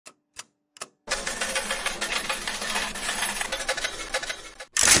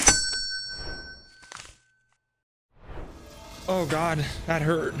Oh God, that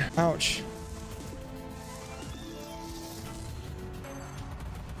hurt. Ouch.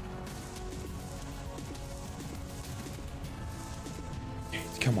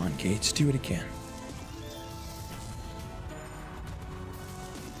 Come on, Gates, do it again.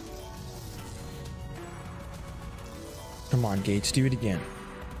 Come on, Gates, do it again.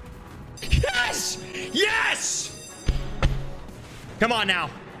 Yes! Yes! Come on now.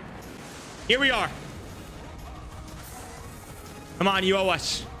 Here we are. Come on, you owe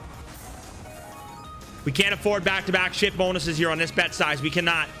us. We can't afford back-to-back shit bonuses here on this bet size. We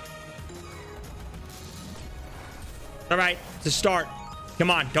cannot. All right, it's a start.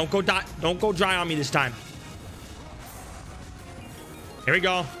 Come on, don't go dry on me this time. Here we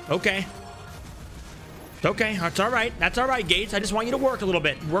go. Okay. It's okay. That's all right. That's all right, Gates. I just want you to work a little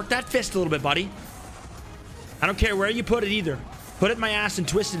bit. Work that fist a little bit, buddy. I don't care where you put it either. Put it in my ass and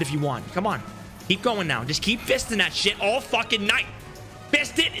twist it if you want. Come on. Keep going now. Just keep fisting that shit all fucking night.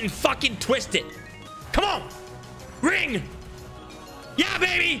 Fist it and fucking twist it. Come on. Ring. Yeah,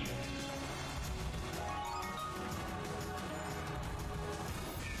 baby.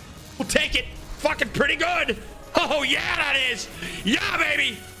 We'll take it. Fucking pretty good. Oh, yeah, that is. Yeah,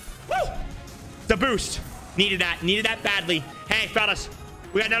 baby. Woo. The boost. Needed that. Needed that badly. Hey, fellas.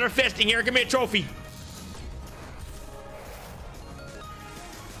 We got another fisting here. Give me a trophy.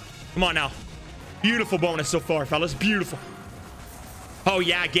 Come on now. Beautiful bonus so far, fellas. Beautiful. Oh,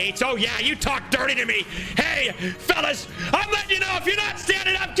 yeah, Gates. Oh, yeah, you talk dirty to me. Hey, fellas, I'm letting you know, if you're not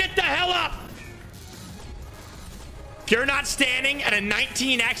standing up, get the hell up. If you're not standing at a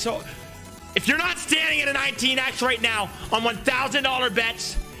 19x, if you're not standing at a 19x right now on $1,000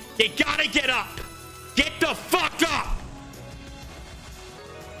 bets, you gotta get up. Get the fuck up.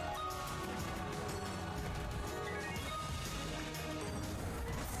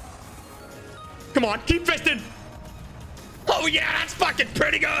 Come on, keep fisting. Oh yeah, that's fucking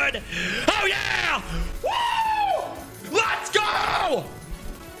pretty good. Oh yeah. Woo! Let's go.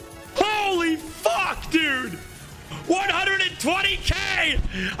 Holy fuck, dude. 120K.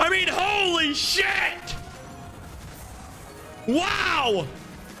 I mean, holy shit. Wow.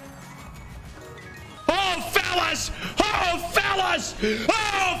 Oh, fellas. Oh, fellas.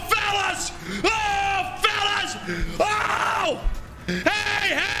 Oh, fellas. Oh, fellas. Oh.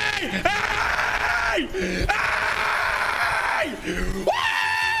 Hey, hey, hey. Hey. Woo!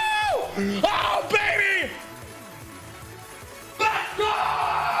 Oh, baby. Let's go.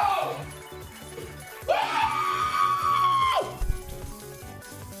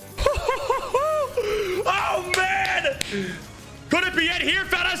 Oh, man. Could it be it here,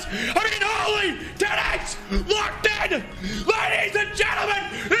 fellas? I mean, holy 10x locked in. Ladies and gentlemen,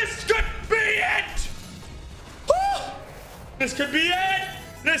 this could be it. Woo! This could be it.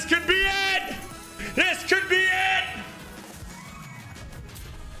 This could be it. This could be it.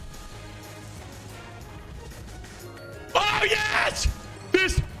 Oh, yes.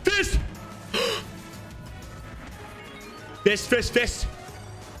 Fist. Fist.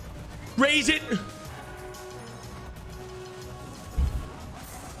 Raise it.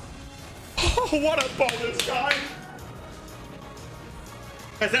 Oh, what a bonus, guys.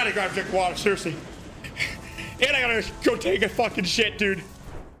 I had to grab a drink of water, seriously. And I gotta go take a fucking shit, dude.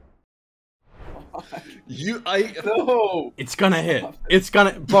 No. It's gonna hit. It's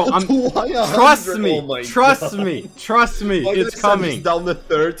gonna, bro. Trust me. Oh Trust me. Trust me. Like It's coming. He's down to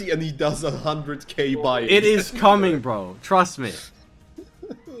 30 and he does 100K buy. It is coming, bro. Trust me.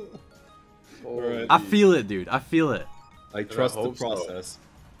 Right. I feel it, dude. I feel it. I trust the process.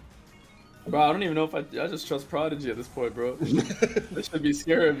 Bro, I don't even know if I just trust Prodigy at this point, bro. That should be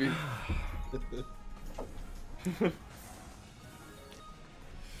scaring me.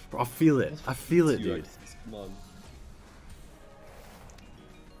 Bro, I feel it. I feel it, dude. Come on.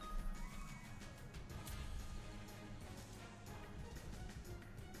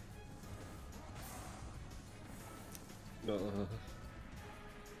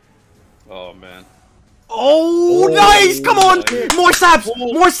 Oh, man. Oh, nice! Come on! More saps!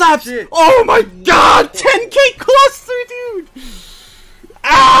 More saps! Oh my god! 10K cluster, dude!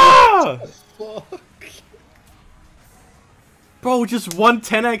 Ah! Fuck. Bro, just one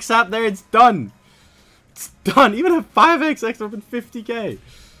 10x sap there, it's done. It's done. Even a 5x extra than 50K.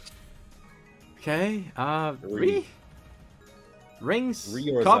 Okay, rings,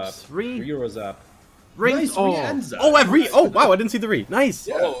 cups, Re or zap. rings. Nice, Oh, wow, I didn't see the re. Nice.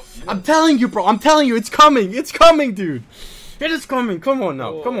 Yeah. I'm telling you, bro. I'm telling you, it's coming. It's coming, dude. It is coming. Come on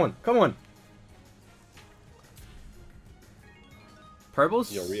now. Come on.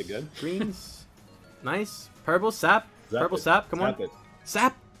 Purples. Yo, re again. Greens. Nice. Purple sap. Purple sap. Come on.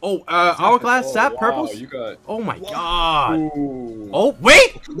 Sap. Oh, hourglass, sap, wow, purples. You got. Oh my god. Ooh. Oh,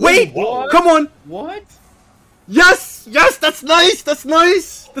 wait. What? Come on. What? Yes, that's nice. That's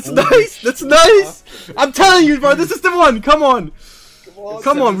nice. That's nice. I'm telling you, bro. This is the one. Come on.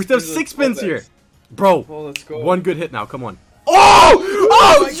 Come on. We still have 6 spins here, bro. Oh, let's go. One good hit now. Come on.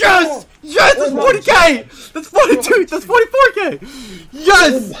 Oh, yes. Yes, that's 40k. That's 42. That's 44k.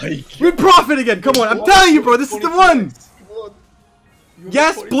 Yes. We profit again. Come on. I'm telling you, bro. This is the one.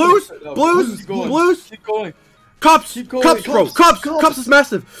 Yes, blues. Keep going. Cups, bro. Cups is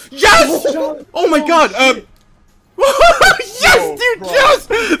massive. Yes. Oh my god. Yes, dude. Yes.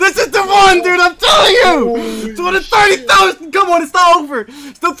 This is the one, dude. I'm telling you. 230,000. Come on. It's not over.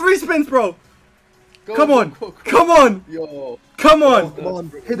 Still 3 spins, bro. Come on. Come on. Yo. Come on. Come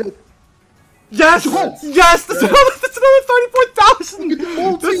on, hit it. Yes! Yes! That's another 34,000!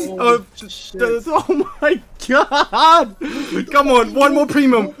 Oh my god! Come on, one more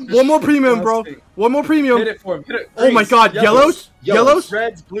premium! One more premium, bro! One more premium! Hit it for him, hit it! Oh my god, yellows? Yellows?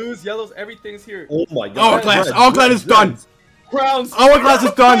 Reds, blues, yellows, everything's here! Oh my god! Hourglass is done! Crowns! Hourglass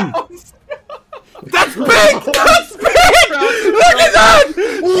is done! That's big! That's big! Look at that!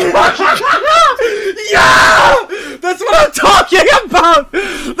 Yeah! That's what I'm talking about!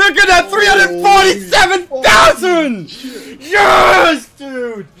 Look at that! 347,000! Yes,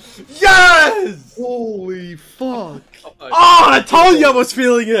 dude! Yes! Holy fuck! Oh, I told you I was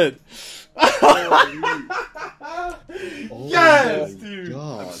feeling it! Yes, dude!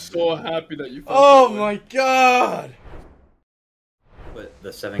 I'm so happy that you. Oh my god! Put the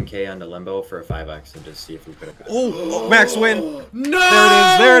 7K onto limbo for a 5x and just see if we could have. Oh, max win! No!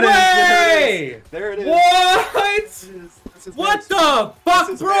 There it is! Way! There it is! What? This is What max, the fuck,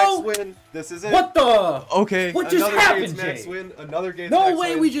 this is bro? Max win. This is it. What the? Okay. What just Another happened, Gates max Jay? win. Another Gates No max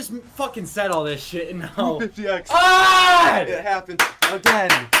way, win. we just fucking said all this shit and now. 50x. Ah! It happened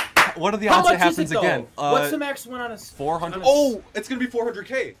again. What are the How odds much it happens is it, though? again? What's the max win on a 400. on a- Oh, it's gonna be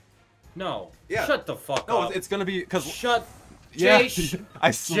 400k. No. Yeah. Shut the fuck No, up. it's gonna be because. Shut. Yeah. Jay,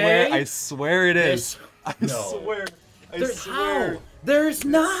 I swear. Jay? I swear it is. I No. swear. I There's swear. how? There's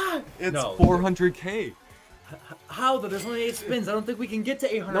not. It's No. 400k. How though? There's only 8 spins. I don't think we can get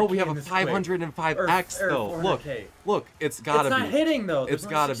to 800. No, we have a 505x though. Look, 400K. look, it's gotta It's be. not hitting though. There's It's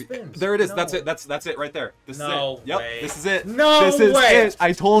only gotta 6 be. spins. There it is. No. That's it. That's it right there. This No is it. Yep. way. This is it. No This is way. it.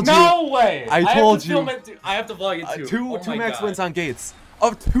 I told you. No way. I told you. I have to vlog it too. Two Oh my max God. wins on Gates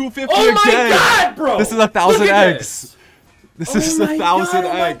of 250 Oh my again. god, bro! This is Look 1,000 at eggs. This is Oh my 1,000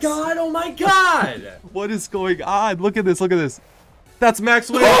 god, oh my eggs. god, oh my god! What is going on? Look at this. Look at this. That's max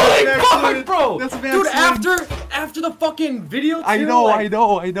win. Holy That's max fuck, win. bro! That's max Dude, win. after the fucking video too, I know. like, I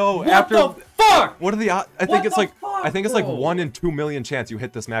know. What After. the fuck? What are the odds? I What think it's the like. fuck, I think it's like bro? 1 in 2 million chance you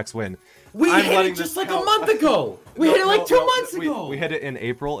hit this max win. We I'm hit letting it this just like count. a month ago. We hit it like 2 months ago. We hit it in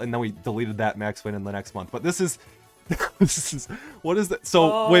April, and then we deleted that max win in the next month. But this is, this is, what is that?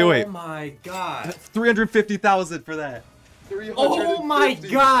 So wait. Oh my god. 350,000 for that. Oh my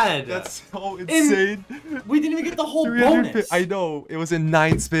god. That's so insane. We didn't even get the whole 350 bonus. I know. It was in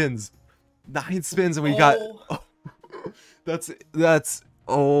 9 spins. 9 spins, and we got. Oh, that's.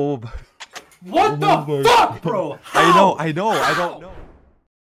 Oh. What the my fuck, bro? I know. How? I don't know.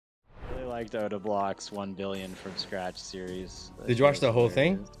 I really liked Oda Block's 1 billion from scratch series. Did you watch the whole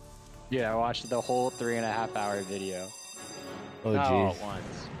thing? Yeah, I watched the whole 3.5-hour video. Oh, Not all geez. at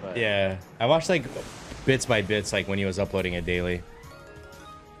once, but Yeah, I watched like bits by bits, like when he was uploading it daily.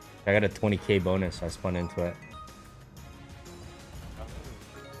 I got a 20k bonus. I spun into it.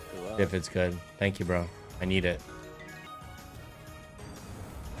 If it's good. Thank you, bro. I need it.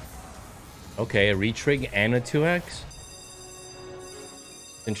 Okay, a retrig and a 2x?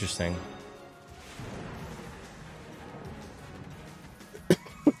 Interesting.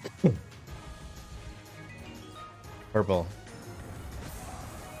 Purple.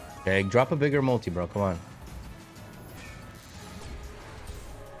 Okay, drop a bigger multi, bro. Come on.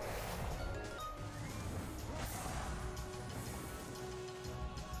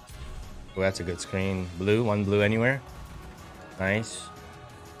 Oh, that's a good screen. Blue, 1 blue anywhere. Nice.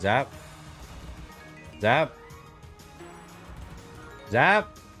 Zap. Zap.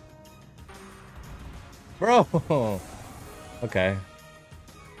 Zap. Bro. Okay.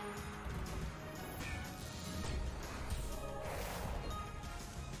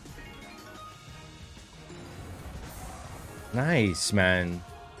 Nice, man.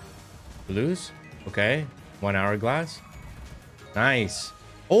 Blues. Okay. 1 hourglass. Nice.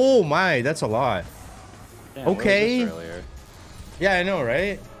 Oh my, that's a lot. damn, where was this Okay. earlier? Yeah, I know,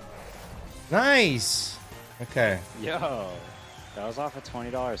 right? Nice. Okay. Yo, that was off a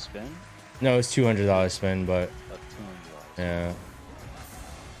 $20 spin. No, it's $200 spin, but That's $200. yeah.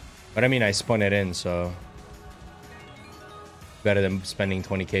 But I mean, I spun it in, so better than spending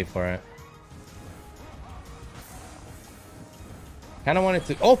 20k for it. Kind of wanted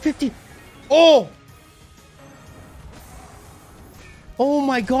to. Oh, 50. Oh. Oh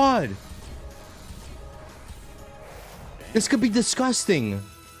my god. This could be disgusting.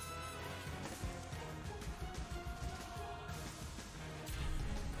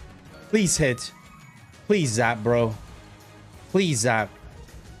 Please hit. Please zap, bro. Please zap.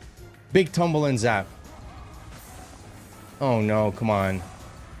 Big tumble and zap. Oh no, come on.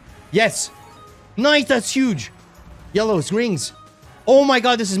 Yes. Nice, that's huge. Yellows, rings. Oh my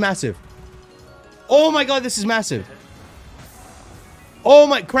god, this is massive. Oh my god, this is massive. Oh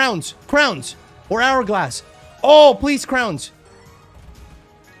my, crowns. Crowns. Or hourglass. Oh, please, crowns.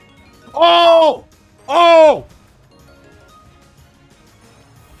 Oh! Oh!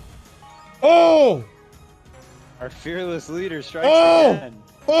 Oh! Our fearless leader strikes again.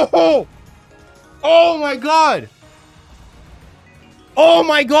 Oh! Oh my god! Oh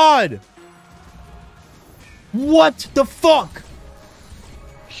my god! What the fuck?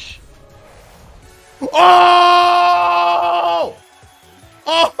 Shh. Oh!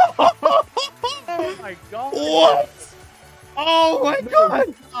 Oh! Oh my god. What? Oh my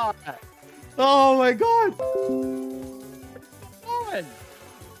god! Oh my god! On.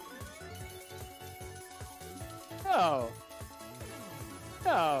 No.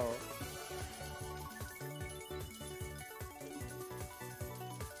 No.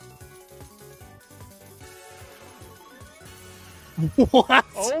 What?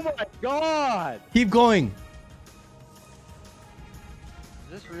 Oh my god. Keep going.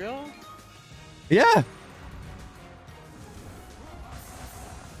 Is this real? Yeah.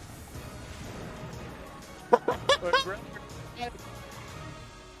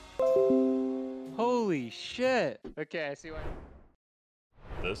 Holy shit. Okay, I see why.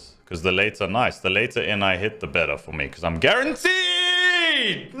 This because the later nice. The later in I hit, the better for me because I'm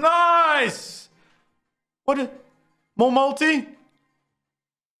guaranteed. Nice. What? More multi?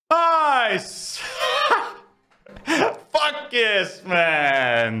 Nice. Fuck yes,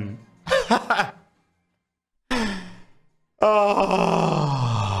 man.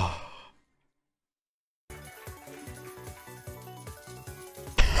 Oh.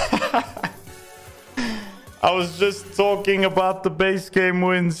 I was just talking about the base game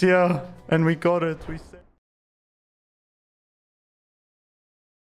wins here, and we got it.